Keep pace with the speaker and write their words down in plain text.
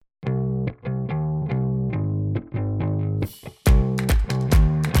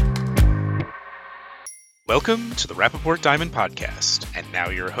Welcome to the Rappaport Diamond Podcast, and now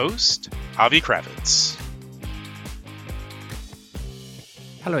your host, Avi Kravitz.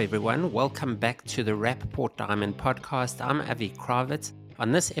 Hello everyone, welcome back to the Rappaport Diamond Podcast. I'm Avi Kravitz.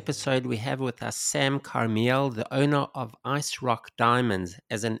 On this episode, we have with us Sam Carmiel, the owner of Ice Rock Diamonds.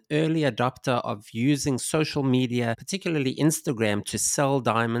 As an early adopter of using social media, particularly Instagram, to sell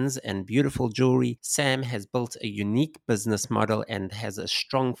diamonds and beautiful jewelry, Sam has built a unique business model and has a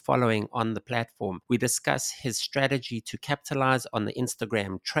strong following on the platform. We discuss his strategy to capitalize on the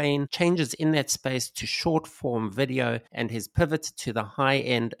Instagram train, changes in that space to short form video, and his pivot to the high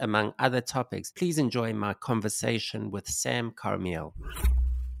end, among other topics. Please enjoy my conversation with Sam Carmiel.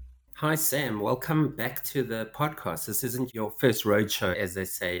 Hi, Sam. Welcome back to the podcast. This isn't your first roadshow, as they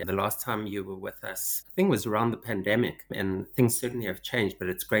say. The last time you were with us, I think, was around the pandemic, and things certainly have changed, but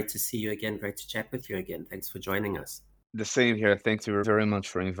it's great to see you again. Great to chat with you again. Thanks for joining us. The same here. Thank you very much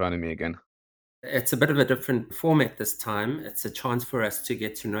for inviting me again. It's a bit of a different format this time. It's a chance for us to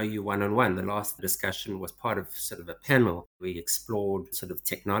get to know you one-on-one. The last discussion was part of sort of a panel. We explored sort of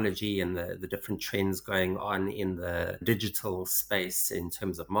technology and the different trends going on in the digital space in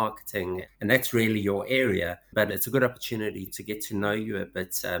terms of marketing. And that's really your area, but it's a good opportunity to get to know you a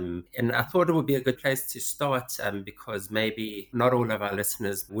bit. And I thought it would be a good place to start because maybe not all of our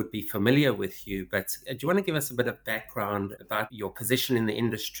listeners would be familiar with you, but do you want to give us a bit of background about your position in the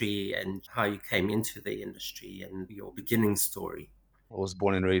industry and how you came into the industry and your beginning story? I was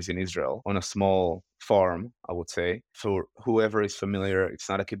born and raised in Israel on a small farm, I would say. For whoever is familiar, it's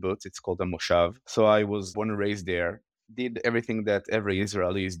not a kibbutz, it's called a moshav. So I was born and raised there. Did everything that every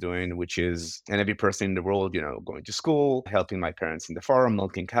Israeli is doing, which is, and every person in the world, going to school, helping my parents in the farm,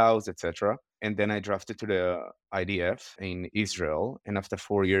 milking cows, etc. And then I drafted to the IDF in Israel. And after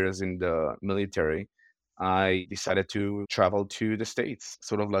 4 years in the military, I decided to travel to the States,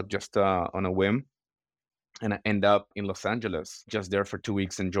 sort of like just on a whim. And I end up in Los Angeles, just there for 2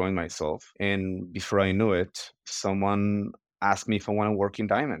 weeks enjoying myself. And before I knew it, someone asked me if I want to work in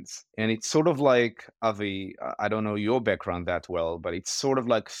diamonds. And it's sort of like, Avi, I don't know your background that well, but it's sort of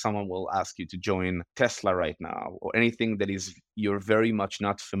like someone will ask you to join Tesla right now or anything that is you're very much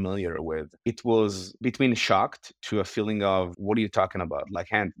not familiar with. It was between shocked to a feeling of, what are you talking about? Like,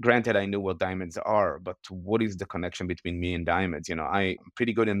 granted, I knew what diamonds are, but what is the connection between me and diamonds? I'm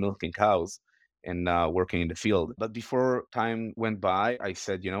pretty good in milking cows and working in the field. But before time went by, I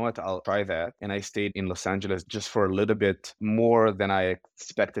said, you know what, I'll try that. And I stayed in Los Angeles just for a little bit more than I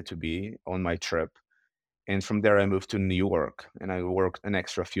expected to be on my trip. And from there, I moved to New York and I worked an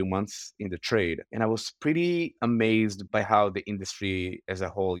extra few months in the trade. And I was pretty amazed by how the industry as a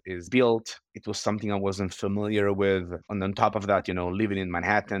whole is built. It was something I wasn't familiar with. And on top of that, living in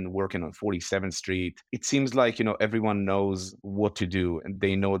Manhattan, working on 47th Street, it seems like, everyone knows what to do and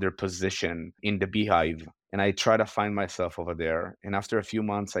they know their position in the beehive. And I try to find myself over there. And after a few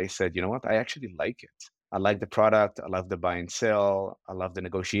months, I said, you know what, I actually like it. I like the product. I love the buy and sell. I love the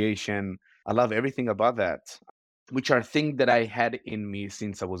negotiation. I love everything about that, which are things that I had in me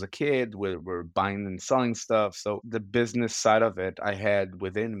since I was a kid. We're buying and selling stuff. So the business side of it I had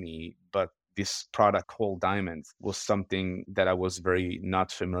within me, but this product called diamonds was something that I was very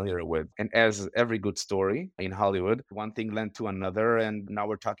not familiar with. And as every good story in Hollywood, one thing led to another. And now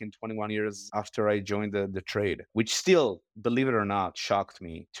we're talking 21 years after I joined the trade, which still, believe it or not, shocked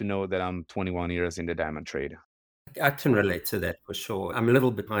me to know that I'm 21 years in the diamond trade. I can relate to that for sure. I'm a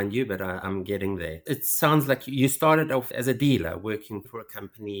little behind you, but I'm getting there. It sounds like you started off as a dealer working for a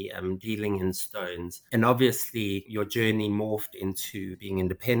company, dealing in stones. And obviously your journey morphed into being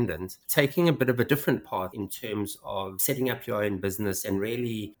independent, taking a bit of a different path in terms of setting up your own business and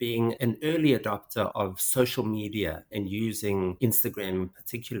really being an early adopter of social media and using Instagram in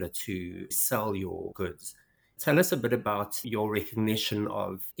particular to sell your goods. Tell us a bit about your recognition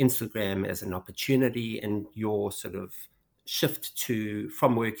of Instagram as an opportunity and your sort of shift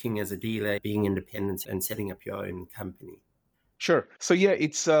from working as a dealer, being independent and setting up your own company. Sure. So yeah,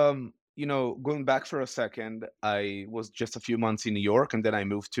 it's going back for a second, I was just a few months in New York and then I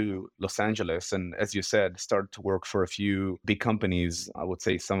moved to Los Angeles and as you said, started to work for a few big companies, I would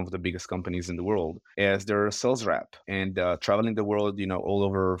say some of the biggest companies in the world as their sales rep and traveling the world, all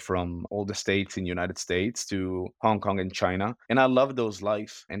over from all the states in the United States to Hong Kong and China. And I love those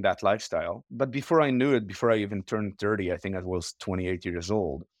life and that lifestyle. But before I knew it, before I even turned 30, I think I was 28 years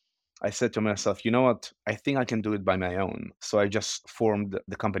old. I said to myself, you know what? I think I can do it by my own. So I just formed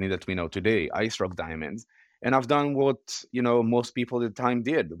the company that we know today, Ice Rock Diamonds. And I've done what, most people at the time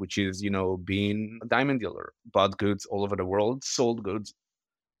did, which is, being a diamond dealer, bought goods all over the world, sold goods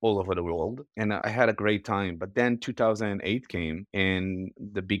all over the world. And I had a great time. But then 2008 came and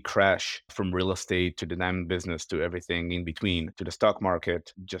the big crash from real estate to the diamond business to everything in between to the stock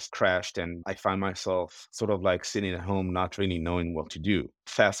market just crashed. And I found myself sort of like sitting at home, not really knowing what to do.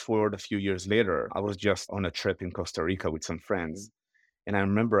 Fast forward a few years later, I was just on a trip in Costa Rica with some friends. And I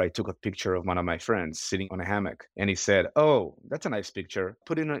remember I took a picture of one of my friends sitting on a hammock. And he said, "Oh, that's a nice picture.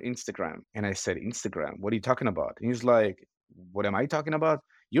 Put it on Instagram." And I said, "Instagram? What are you talking about?" And he's like, "What am I talking about?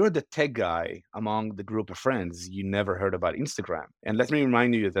 You're the tech guy among the group of friends. You never heard about Instagram." And let me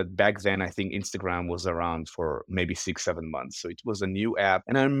remind you that back then, I think Instagram was around for maybe 6, 7 months. So it was a new app.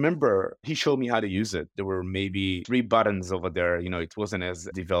 And I remember he showed me how to use it. There were maybe 3 buttons over there. It wasn't as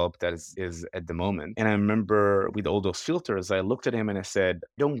developed as is at the moment. And I remember with all those filters, I looked at him and I said,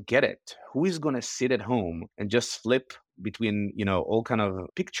 "Don't get it. Who is going to sit at home and just flip between all kind of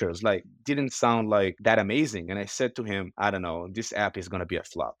pictures? Like, didn't sound like that amazing." And I said to him, "I don't know, this app is going to be a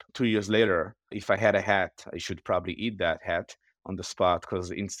flop." 2 years later, if I had a hat, I should probably eat that hat on the spot,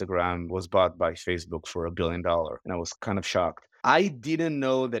 because Instagram was bought by Facebook for $1 billion, and I was kind of shocked. I didn't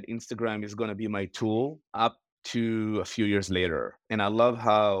know that Instagram is going to be my tool up to a few years later. And I love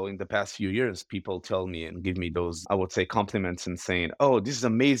how in the past few years, people tell me and give me those, I would say, compliments and saying, "Oh, this is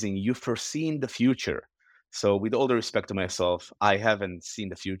amazing. You've foreseen the future." So with all the respect to myself, I haven't seen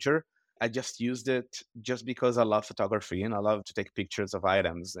the future. I just used it just because I love photography and I love to take pictures of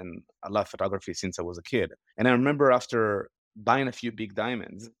items, and I love photography since I was a kid. And I remember after buying a few big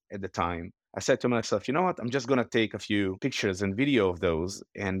diamonds at the time, I said to myself, "You know what? I'm just going to take a few pictures and video of those."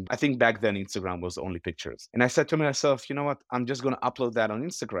 And I think back then Instagram was only pictures. And I said to myself, "You know what? I'm just going to upload that on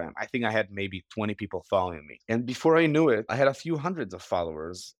Instagram." I think I had maybe 20 people following me. And before I knew it, I had a few hundreds of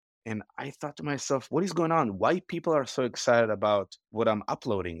followers. And I thought to myself, what is going on? Why people are so excited about what I'm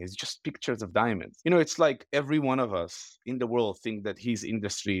uploading? It's just pictures of diamonds. It's like every one of us in the world think that his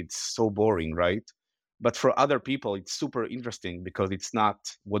industry is so boring, right? But for other people, it's super interesting because it's not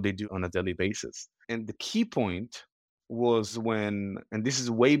what they do on a daily basis. And the key point was when, and this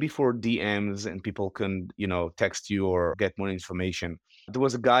is way before DMs and people can, text you or get more information. There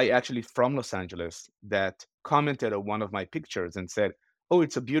was a guy actually from Los Angeles that commented on one of my pictures and said, "Oh,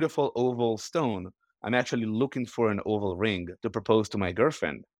 it's a beautiful oval stone. I'm actually looking for an oval ring to propose to my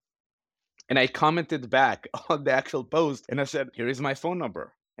girlfriend." And I commented back on the actual post and I said, "Here is my phone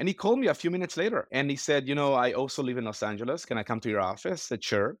number." And he called me a few minutes later and he said, "I also live in Los Angeles. Can I come to your office?" I said,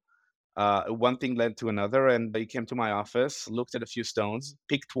 "Sure." One thing led to another, and he came to my office, looked at a few stones,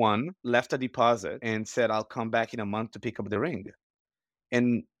 picked one, left a deposit, and said, "I'll come back in a month to pick up the ring."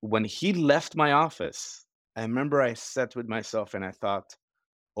 And when he left my office, I remember I sat with myself and I thought,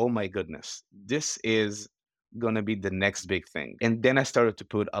 "Oh my goodness, this is going to be the next big thing." And then I started to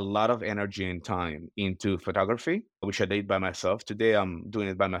put a lot of energy and time into photography, which I did by myself. Today, I'm doing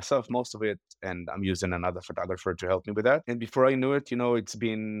it by myself, most of it, and I'm using another photographer to help me with that. And before I knew it, it's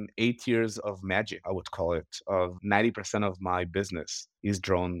been 8 years of magic, I would call it, of 90% of my business is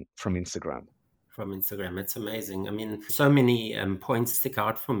drawn from Instagram. From Instagram. It's amazing. I mean, so many points stick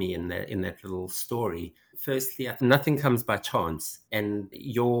out for me in that little story. Firstly, nothing comes by chance, and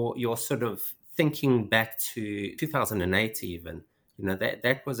your sort of thinking back to 2008, even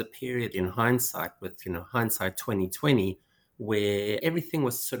that was a period in hindsight, with hindsight 2020, where everything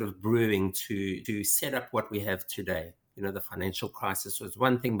was sort of brewing to set up what we have today. The financial crisis was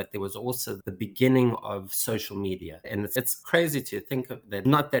one thing, but there was also the beginning of social media. And it's crazy to think of that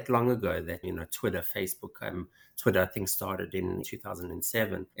not that long ago that, Twitter, Facebook, Twitter, I think, started in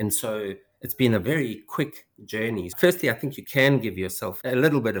 2007. And so it's been a very quick journey. Firstly, I think you can give yourself a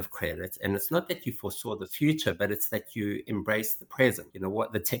little bit of credit. And it's not that you foresaw the future, but it's that you embrace the present.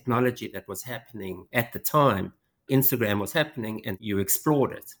 What the technology that was happening at the time, Instagram, was happening, and you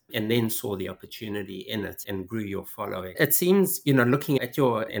explored it and then saw the opportunity in it and grew your following. It seems, looking at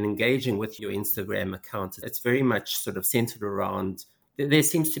and engaging with your Instagram account, it's very much sort of centered around, there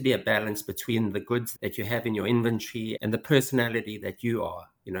seems to be a balance between the goods that you have in your inventory and the personality that you are,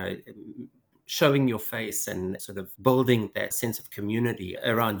 showing your face and sort of building that sense of community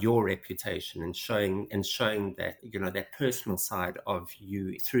around your reputation, and showing that, that personal side of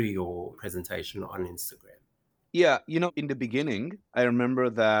you through your presentation on Instagram. Yeah, in the beginning, I remember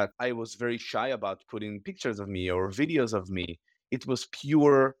that I was very shy about putting pictures of me or videos of me. It was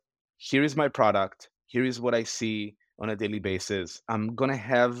pure, here is my product, here is what I see on a daily basis. I'm going to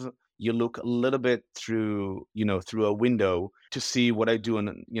have you look a little bit through, through a window to see what I do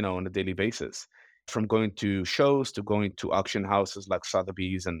on a daily basis. From going to shows to going to auction houses like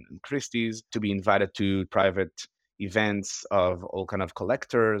Sotheby's and Christie's, to be invited to private events of all kind of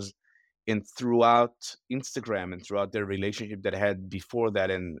collectors. And throughout Instagram and throughout the relationship that I had before that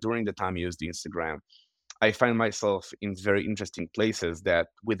and during the time I used the Instagram, I find myself in very interesting places that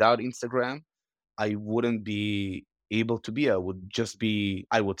without Instagram, I wouldn't be able to be. I would just be,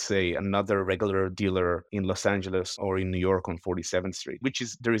 I would say, another regular dealer in Los Angeles or in New York on 47th Street, which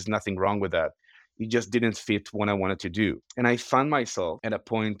is, there is nothing wrong with that. It just didn't fit what I wanted to do. And I found myself at a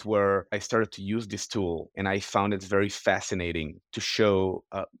point where I started to use this tool and I found it very fascinating to show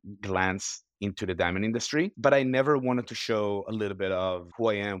a glance into the diamond industry. But I never wanted to show a little bit of who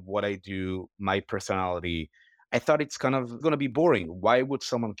I am, what I do, my personality. I thought it's kind of going to be boring. Why would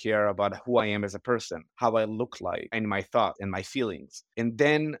someone care about who I am as a person, how I look like, and my thoughts and my feelings? And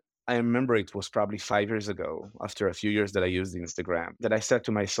then I remember it was probably 5 years ago, after a few years that I used Instagram, that I said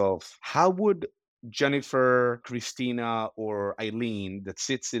to myself, how would Jennifer, Christina, or Eileen that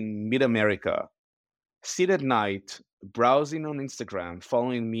sits in mid America sit at night browsing on Instagram,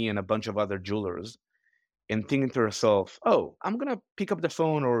 following me and a bunch of other jewelers, and thinking to herself, oh, I'm going to pick up the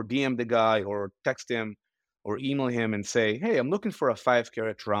phone or DM the guy or text him or email him and say, hey, I'm looking for a 5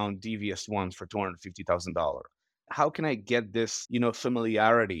 carat round DVS1 for $250,000. How can I get this,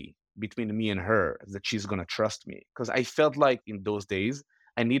 familiarity between me and her that she's going to trust me? Because I felt like in those days,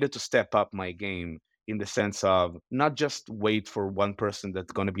 I needed to step up my game in the sense of not just wait for one person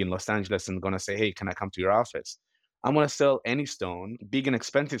that's going to be in Los Angeles and going to say, hey, can I come to your office? I'm going to sell any stone, big and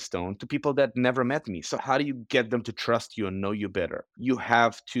expensive stone, to people that never met me. So, how do you get them to trust you and know you better? You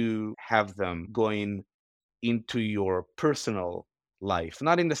have to have them going into your personal life,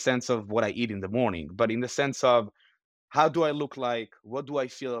 not in the sense of what I eat in the morning, but in the sense of how do I look like? What do I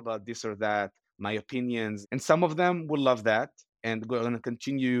feel about this or that? My opinions. And some of them will love that and going to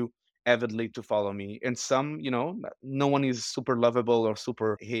continue avidly to follow me. And some, no one is super lovable or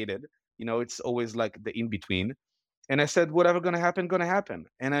super hated. It's always like the in between. And I said, whatever gonna happen, gonna happen.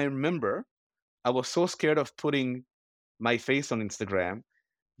 And I remember I was so scared of putting my face on Instagram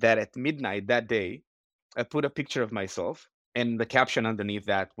that at midnight that day, I put a picture of myself and the caption underneath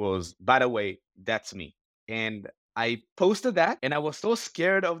that was, by the way, that's me. And I posted that and I was so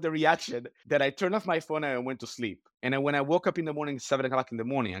scared of the reaction that I turned off my phone and I went to sleep. And then when I woke up in the morning, 7 o'clock in the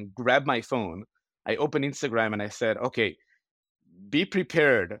morning, and grabbed my phone, I opened Instagram and I said, okay, be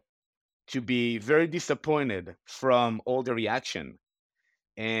prepared to be very disappointed from all the reaction.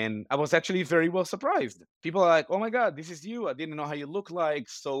 And I was actually very well surprised. People are like, oh my God, this is you. I didn't know how you look like.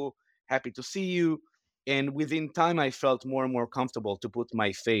 So happy to see you. And within time, I felt more and more comfortable to put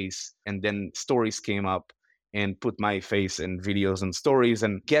my face. And then stories came up and put my face in videos and stories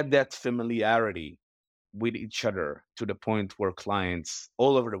and get that familiarity with each other to the point where clients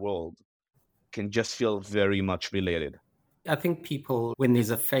all over the world can just feel very much related. I think people, when there's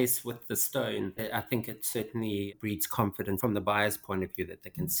a face with the stone, I think it certainly breeds confidence from the buyer's point of view that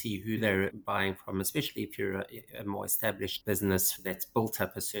they can see who they're buying from, especially if you're a more established business that's built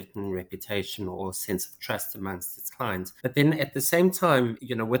up a certain reputation or sense of trust amongst its clients. But then at the same time,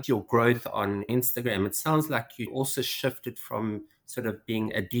 with your growth on Instagram, it sounds like you also shifted from sort of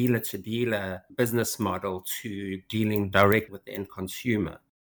being a dealer to dealer business model to dealing direct with the end consumer.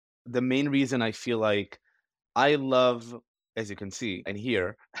 The main reason I feel like I love, as you can see and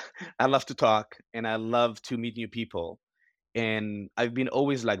hear, I love to talk and I love to meet new people. And I've been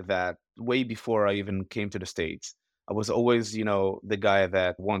always like that way before I even came to the States. I was always, the guy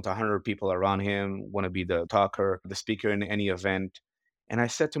that want 100 people around him, want to be the talker, the speaker in any event. And I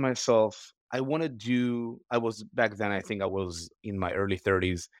said to myself, I was back then, I think I was in my early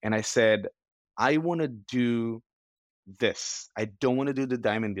 30s. And I said, I want to do this. I don't want to do the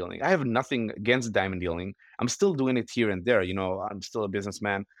diamond dealing. I have nothing against diamond dealing. I'm still doing it here and there. I'm still a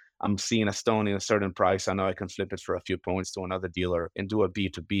businessman. I'm seeing a stone in a certain price. I know I can flip it for a few points to another dealer and do a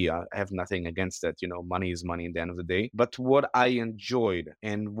B2B. I have nothing against that. Money is money in the end of the day. But what I enjoyed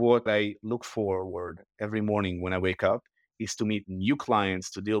and what I look forward every morning when I wake up is to meet new clients,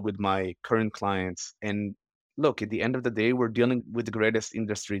 to deal with my current clients. And look, at the end of the day, we're dealing with the greatest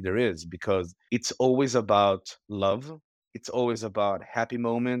industry there is because it's always about love. It's always about happy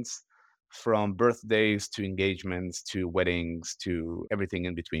moments from birthdays to engagements to weddings to everything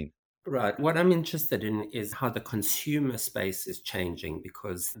in between. Right. What I'm interested in is how the consumer space is changing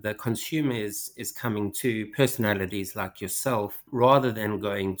because the consumer is coming to personalities like yourself rather than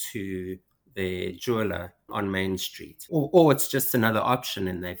going to the jeweler on Main Street. Or it's just another option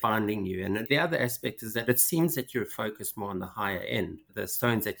and they're finding you. And the other aspect is that it seems that you're focused more on the higher end. The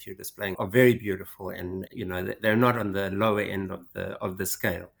stones that you're displaying are very beautiful and, they're not on the lower end of the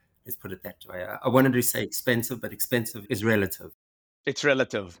scale. Let's put it that way. I wanted to say expensive, but expensive is relative. It's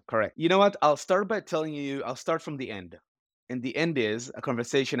relative, correct. You know what? I'll start from the end. And the end is a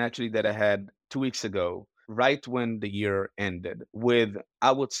conversation actually that I had 2 weeks ago, right when the year ended, with,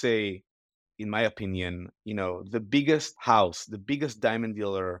 I would say, in my opinion, the biggest house, the biggest diamond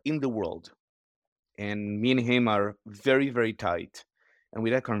dealer in the world. And me and him are very, very tight. And we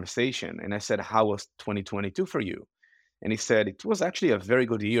had a conversation, and I said, "How was 2022 for you?" And he said, "It was actually a very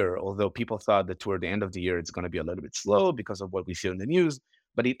good year, although people thought that toward the end of the year it's going to be a little bit slow because of what we see in the news,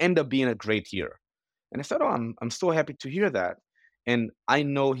 but it ended up being a great year." And I said, "Oh, I'm so happy to hear that." And I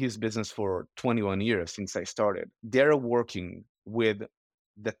know his business for 21 years since I started. They're working with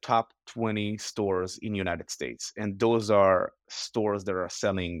the top 20 stores in the United States. And those are stores that are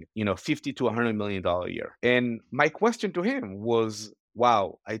selling, 50 to $100 million a year. And my question to him was,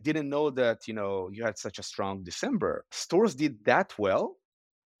 wow, I didn't know that, you had such a strong December. Stores did that well?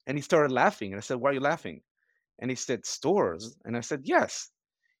 And he started laughing. And I said, "Why are you laughing?" And he said, "Stores." And I said, "Yes."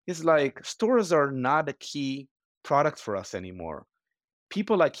 He's like, "Stores are not a key product for us anymore.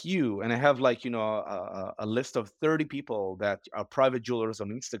 People like you," and I have like, a list of 30 people that are private jewelers on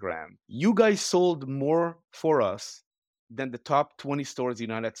Instagram. "You guys sold more for us than the top 20 stores in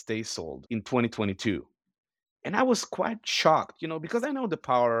the United States sold in 2022." And I was quite shocked, because I know the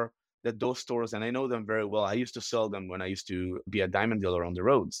power that those stores, and I know them very well. I used to sell them when I used to be a diamond dealer on the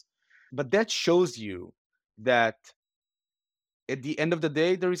roads. But that shows you that at the end of the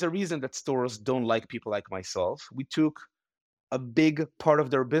day, there is a reason that stores don't like people like myself. We took a big part of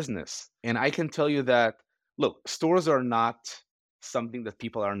their business. And I can tell you that, look, stores are not something that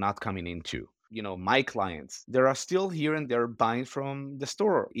people are not coming into. My clients, there are still here and there buying from the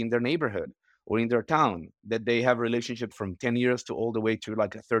store in their neighborhood or in their town that they have a relationship from 10 years to all the way to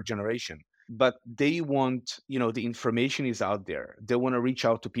like a third generation. But they want, the information is out there. They want to reach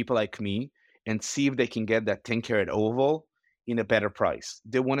out to people like me and see if they can get that 10 carat oval in a better price.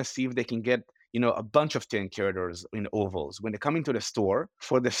 They want to see if they can get a bunch of 10 caraters in ovals. When they come into the store,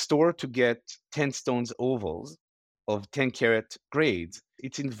 for the store to get 10 stones ovals of 10 carat grades,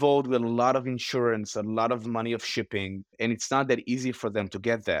 it's involved with a lot of insurance, a lot of money of shipping, and it's not that easy for them to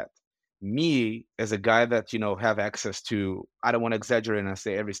get that. Me, as a guy that, have access to, I don't want to exaggerate and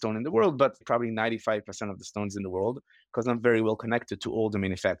say every stone in the world, but probably 95% of the stones in the world, because I'm very well connected to all the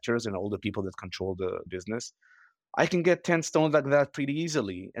manufacturers and all the people that control the business. I can get 10 stones like that pretty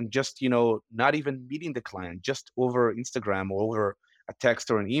easily and just, not even meeting the client, just over Instagram or over a text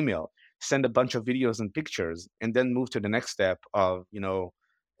or an email, send a bunch of videos and pictures, and then move to the next step of,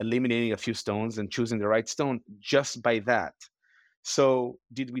 eliminating a few stones and choosing the right stone just by that. So,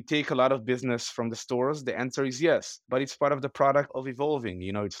 did we take a lot of business from the stores? The answer is yes, but it's part of the product of evolving.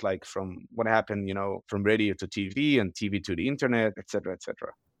 It's like from what happened, from radio to TV and TV to the internet, et cetera, et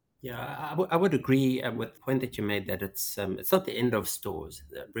cetera. Yeah, I would agree with the point that you made that it's not the end of stores.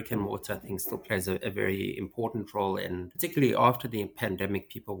 Brick and mortar, I think, still plays a very important role, and particularly after the pandemic,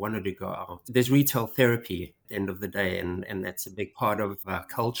 people wanted to go out. There's retail therapy at the end of the day, and that's a big part of our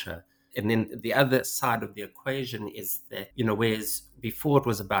culture. And then the other side of the equation is that, whereas before it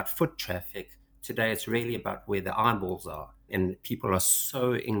was about foot traffic, today it's really about where the eyeballs are, and people are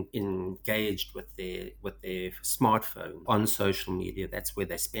so engaged with their smartphone on social media. That's where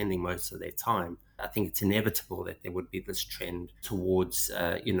they're spending most of their time. I think it's inevitable that there would be this trend towards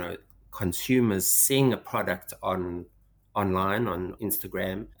consumers seeing a product online on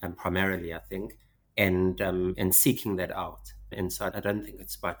Instagram, and primarily, I think, and seeking that out. And so I don't think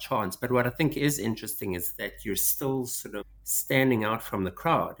it's by chance. But what I think is interesting is that you're still sort of standing out from the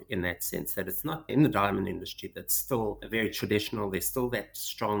crowd in that sense, that it's not in the diamond industry that's still very traditional. There's still that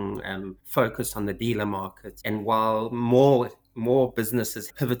strong focus on the dealer market. And while more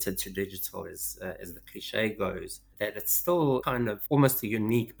businesses pivoted to digital, as the cliche goes, that it's still kind of almost a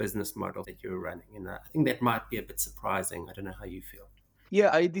unique business model that you're running. And I think that might be a bit surprising. I don't know how you feel. Yeah,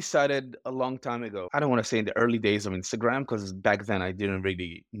 I decided a long time ago. I don't want to say in the early days of Instagram, because back then I didn't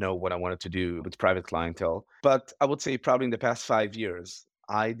really know what I wanted to do with private clientele. But I would say probably in the past 5 years,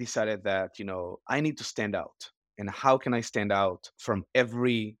 I decided that, I need to stand out. And how can I stand out from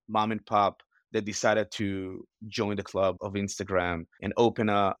every mom and pop that decided to join the club of Instagram and open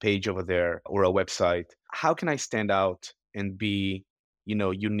a page over there or a website? How can I stand out and be,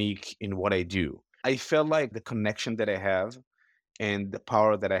 unique in what I do? I felt like the connection that I have and the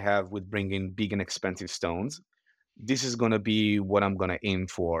power that I have with bringing big and expensive stones, this is going to be what I'm going to aim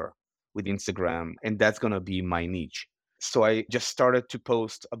for with Instagram. And that's going to be my niche. So I just started to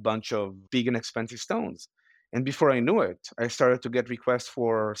post a bunch of big and expensive stones. And before I knew it, I started to get requests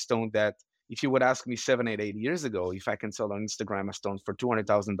for stone that if you would ask me 7, 8 years ago if I can sell on Instagram a stone for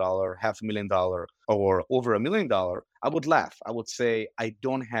 $200,000, $500,000, or over $1 million, I would laugh. I would say, I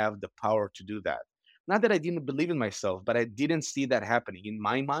don't have the power to do that. not that I didn't believe in myself, but I didn't see that happening. In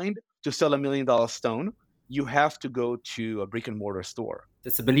my mind, to sell $1 million stone, you have to go to a brick and mortar store.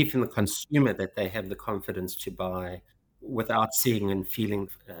 It's a belief in the consumer that they have the confidence to buy without seeing and feeling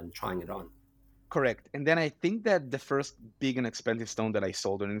and trying it on. Correct. And then I think that the first big and expensive stone that I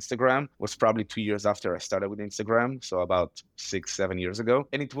sold on Instagram was probably 2 years after I started with Instagram. So about 6, 7 years ago.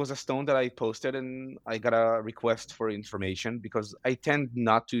 And it was a stone that I posted and I got a request for information because I tend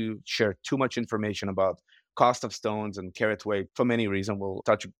not to share too much information about cost of stones and carat weight for many reasons. We'll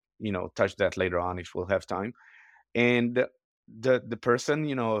touch that later on if we'll have time. And the person,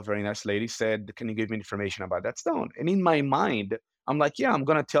 a very nice lady said, "Can you give me information about that stone?" And in my mind, I'm like, "Yeah, I'm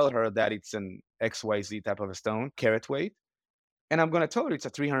gonna tell her that it's an XYZ type of a stone, carat weight, and I'm gonna tell her it's a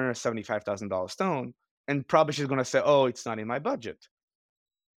 $375,000 stone." And probably she's gonna say, "Oh, it's not in my budget."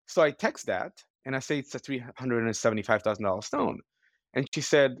 So I text that and I say it's a $375,000 stone. And she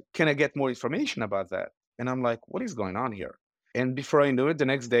said, "Can I get more information about that?" And I'm like, "What is going on here?" And before I knew it, the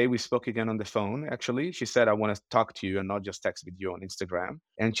next day we spoke again on the phone. Actually, she said, "I want to talk to you and not just text with you on Instagram."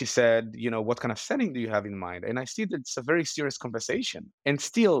 And she said, "What kind of setting do you have in mind?" And I see that it's a very serious conversation. And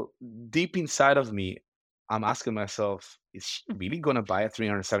still, deep inside of me, I'm asking myself, is she really going to buy a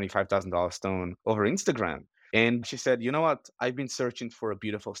 $375,000 stone over Instagram? And she said, "You know what? I've been searching for a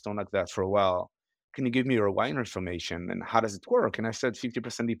beautiful stone like that for a while. Can you give me your wine information and how does it work?" And I said,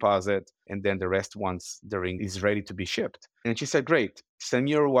 50% deposit, and then the rest once the ring is ready to be shipped. And she said, "Great, send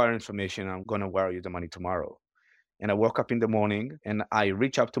me your wire information. I'm going to wire you the money tomorrow." And I woke up in the morning and I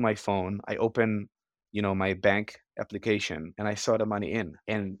reach up to my phone. I open, my bank application and I saw the money in.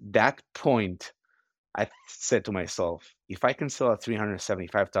 And that point, I said to myself, if I can sell a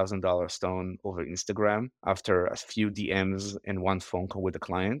 $375,000 stone over Instagram after a few DMs and one phone call with a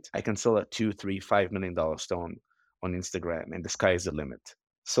client, I can sell a $2, $3, $5 million stone on Instagram, and the sky is the limit.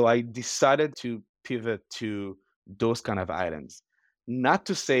 So I decided to pivot to those kind of items. Not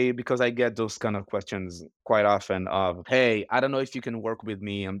to say, because I get those kind of questions quite often of, "Hey, I don't know if you can work with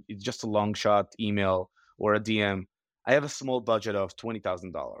me. It's just a long shot email or a DM. I have a small budget of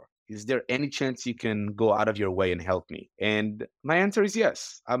 $20,000. Is there any chance you can go out of your way and help me?" And my answer is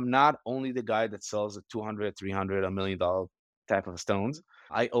yes. I'm not only the guy that sells a 200, 300, $1 million type of stones.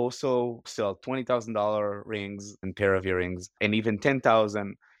 I also sell $20,000 rings and pair of earrings and even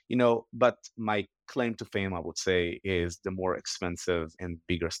 10,000, but my claim to fame, I would say, is the more expensive and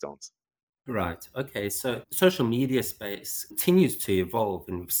bigger stones. Right. Okay. So social media space continues to evolve,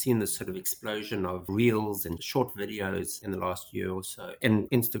 and we've seen this sort of explosion of reels and short videos in the last year or so, and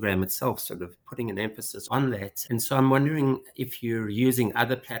Instagram itself sort of putting an emphasis on that. And so I'm wondering if you're using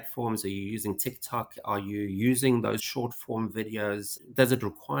other platforms. Are you using TikTok? Are you using those short form videos? Does it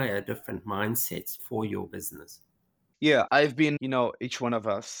require different mindsets for your business? Yeah, I've been, each one of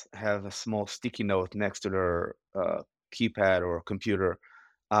us have a small sticky note next to their keypad or computer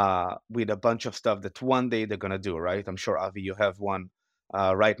with a bunch of stuff that one day they're gonna do, right? I'm sure, Avi, you have one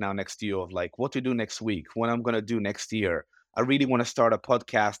right now next to you of like what to do next week, what I'm gonna do next year. I really want to start a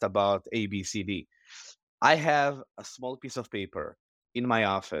podcast about A, B, C, D. I have a small piece of paper in my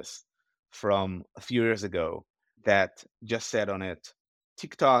office from a few years ago that just said on it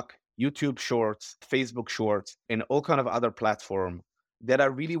TikTok, YouTube Shorts, Facebook Shorts, and all kind of other platform that I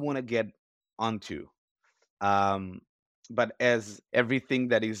really want to get onto. Um, but as everything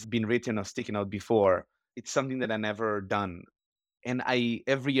that is been written or sticking out before, it's something that I never done. And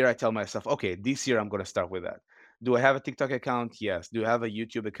every year I tell myself, okay, this year I'm going to start with that. Do I have a TikTok account? Yes. Do I have a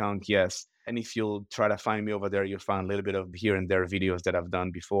YouTube account? Yes. And if you'll try to find me over there, you'll find a little bit of here and there videos that I've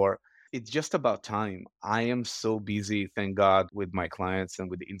done before. It's just about time. I am so busy, thank God, with my clients and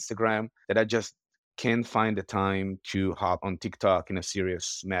with Instagram that I just can't find the time to hop on TikTok in a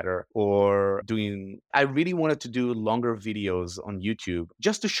serious matter or I really wanted to do longer videos on YouTube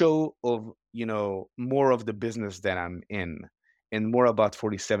just to show of, more of the business that I'm in and more about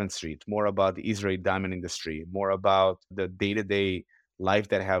 47th Street, more about the Israeli diamond industry, more about the day-to-day life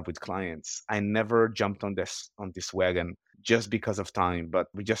that I have with clients. I never jumped on this wagon just because of time, but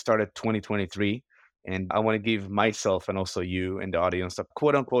we just started 2023 and I want to give myself and also you and the audience a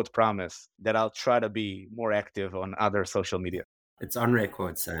quote unquote promise that I'll try to be more active on other social media. It's on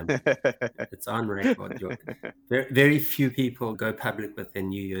record, Sam. It's on record. Very, very few people go public with their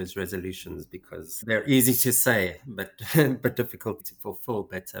New Year's resolutions because they're easy to say, but but difficult to fulfill.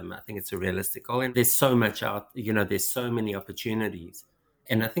 But I think it's a realistic goal. And there's so much out, there's so many opportunities.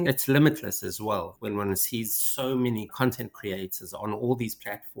 And I think it's limitless as well. When one sees so many content creators on all these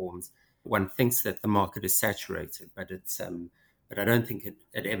platforms, one thinks that the market is saturated, but but I don't think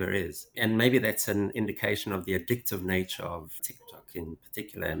it ever is. And maybe that's an indication of the addictive nature of TikTok in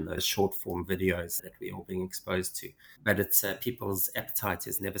particular, and those short form videos that we're all being exposed to. But it's people's appetite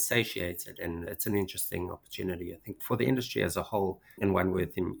is never satiated, and it's an interesting opportunity, I think, for the industry as a whole, and one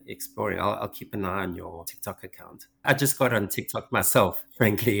worth exploring. I'll keep an eye on your TikTok account. I just got on TikTok myself,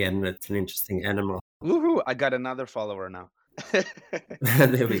 frankly, and it's an interesting animal. Woohoo! I got another follower now.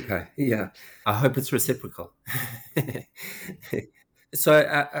 There we go. Yeah. I hope it's reciprocal. So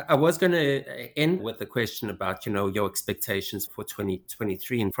I was going to end with a question about, your expectations for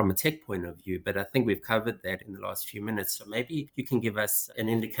 2023 and from a tech point of view, but I think we've covered that in the last few minutes. So maybe you can give us an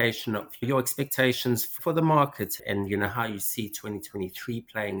indication of your expectations for the market and, how you see 2023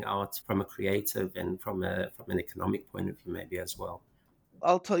 playing out from a creative and from an economic point of view, maybe as well.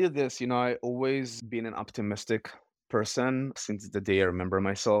 I'll tell you this, I always been an optimistic person since the day I remember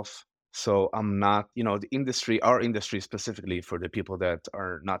myself. So I'm not, the industry, our industry specifically for the people that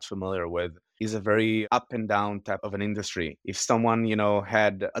are not familiar with, is a very up and down type of an industry. If someone,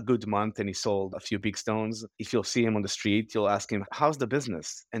 had a good month and he sold a few big stones, if you'll see him on the street, you'll ask him, how's the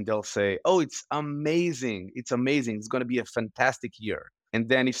business? And they'll say, oh, it's amazing. It's amazing. It's going to be a fantastic year. And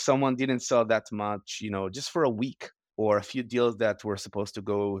then if someone didn't sell that much, just for a week, or a few deals that were supposed to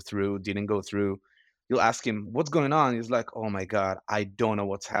go through didn't go through, you'll ask him what's going on. He's like, oh my god, I don't know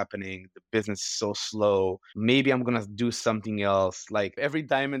what's happening, the business is so slow, maybe I'm gonna do something else. Like every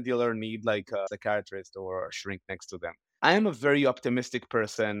diamond dealer need like a psychiatrist or a shrink next to them. I am a very optimistic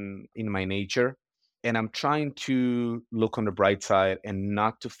person in my nature, and I'm trying to look on the bright side and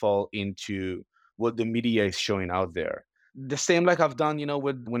not to fall into what the media is showing out there. The same like I've done,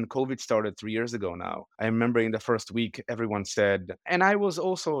 with when COVID started 3 years ago now. I remember in the first week, everyone said, and I was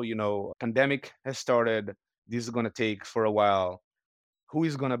also, pandemic has started. This is going to take for a while. Who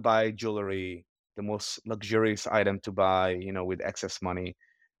is going to buy jewelry, the most luxurious item to buy, with excess money?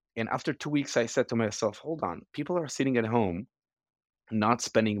 And after 2 weeks, I said to myself, hold on, people are sitting at home, not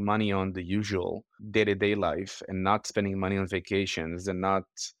spending money on the usual day to day life and not spending money on vacations and not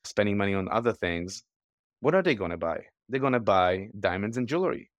spending money on other things. What are they going to buy? They're going to buy diamonds and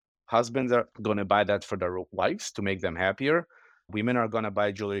jewelry. Husbands are going to buy that for their wives to make them happier. Women are going to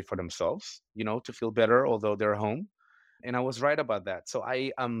buy jewelry for themselves, to feel better, although they're home. And I was right about that. So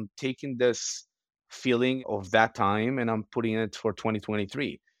I am taking this feeling of that time and I'm putting it for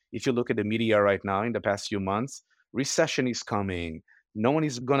 2023. If you look at the media right now in the past few months, recession is coming. No one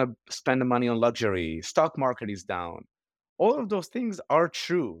is going to spend the money on luxury. Stock market is down. All of those things are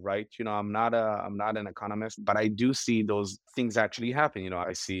true, right? I'm not an economist, but I do see those things actually happen.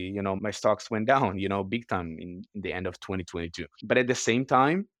 I see, my stocks went down, big time in the end of 2022. But at the same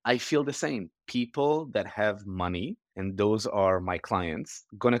time, I feel the same. People that have money, and those are my clients,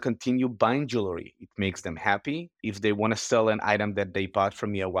 gonna continue buying jewelry. It makes them happy. If they want to sell an item that they bought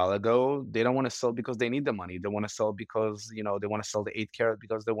from me a while ago, they don't want to sell because they need the money. They want to sell because, they want to sell the 8 carat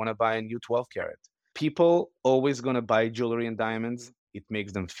because they want to buy a new 12 carat. People always going to buy jewelry and diamonds. It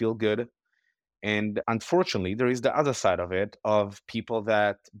makes them feel good. And unfortunately, there is the other side of it, of people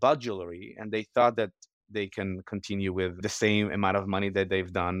that bought jewelry and they thought that they can continue with the same amount of money that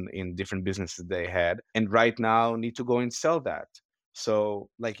they've done in different businesses they had, and right now need to go and sell that. So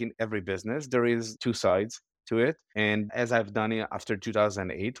like in every business, there is two sides to it. And as I've done it after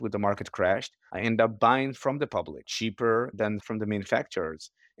 2008 with the market crashed, I end up buying from the public cheaper than from the manufacturers.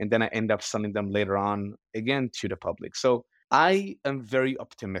 And then I end up selling them later on again to the public. So I am very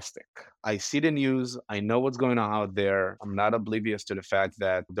optimistic. I see the news. I know what's going on out there. I'm not oblivious to the fact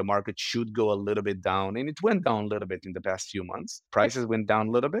that the market should go a little bit down, and it went down a little bit in the past few months. Prices went down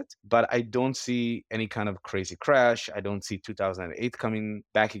a little bit, but I don't see any kind of crazy crash. I don't see 2008 coming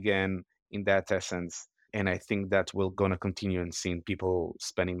back again in that essence. And I think that we're going to continue and seeing people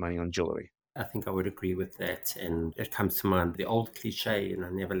spending money on jewelry. I think I would agree with that. And it comes to mind the old cliche,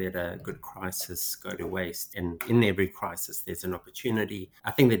 never let a good crisis go to waste. And in every crisis, there's an opportunity.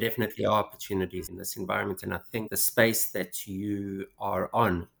 I think there definitely are opportunities in this environment. And I think the space that you are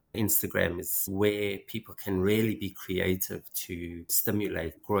on, Instagram, is where people can really be creative to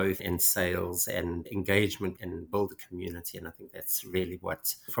stimulate growth and sales and engagement and build a community. And I think that's really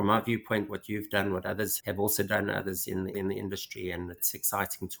what, from my viewpoint, what you've done, what others have also done, others in the industry. And it's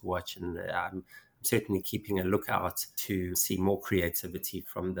exciting to watch. And I'm certainly keeping a lookout to see more creativity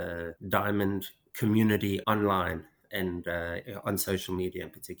from the diamond community online and on social media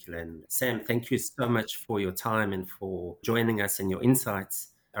in particular. And Sam, thank you so much for your time and for joining us and your insights.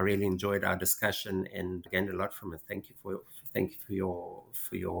 I really enjoyed our discussion and gained a lot from it. Thank you for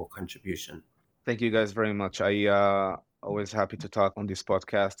your contribution. Thank you guys very much. I always happy to talk on this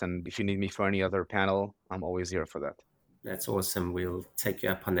podcast, and if you need me for any other panel, I'm always here for that. That's awesome. We'll take you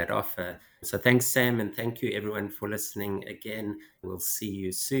up on that offer. So thanks, Sam, and thank you everyone for listening again. We'll see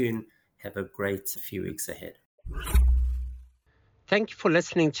you soon. Have a great few weeks ahead. Thank you for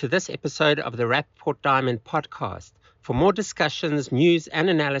listening to this episode of the Rappaport Diamond Podcast. For more discussions, news, and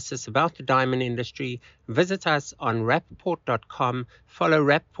analysis about the diamond industry, visit us on Rappaport.com, follow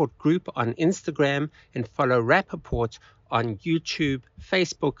Rappaport Group on Instagram, and follow Rappaport on YouTube,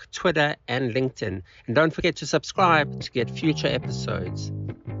 Facebook, Twitter, and LinkedIn. And don't forget to subscribe to get future episodes.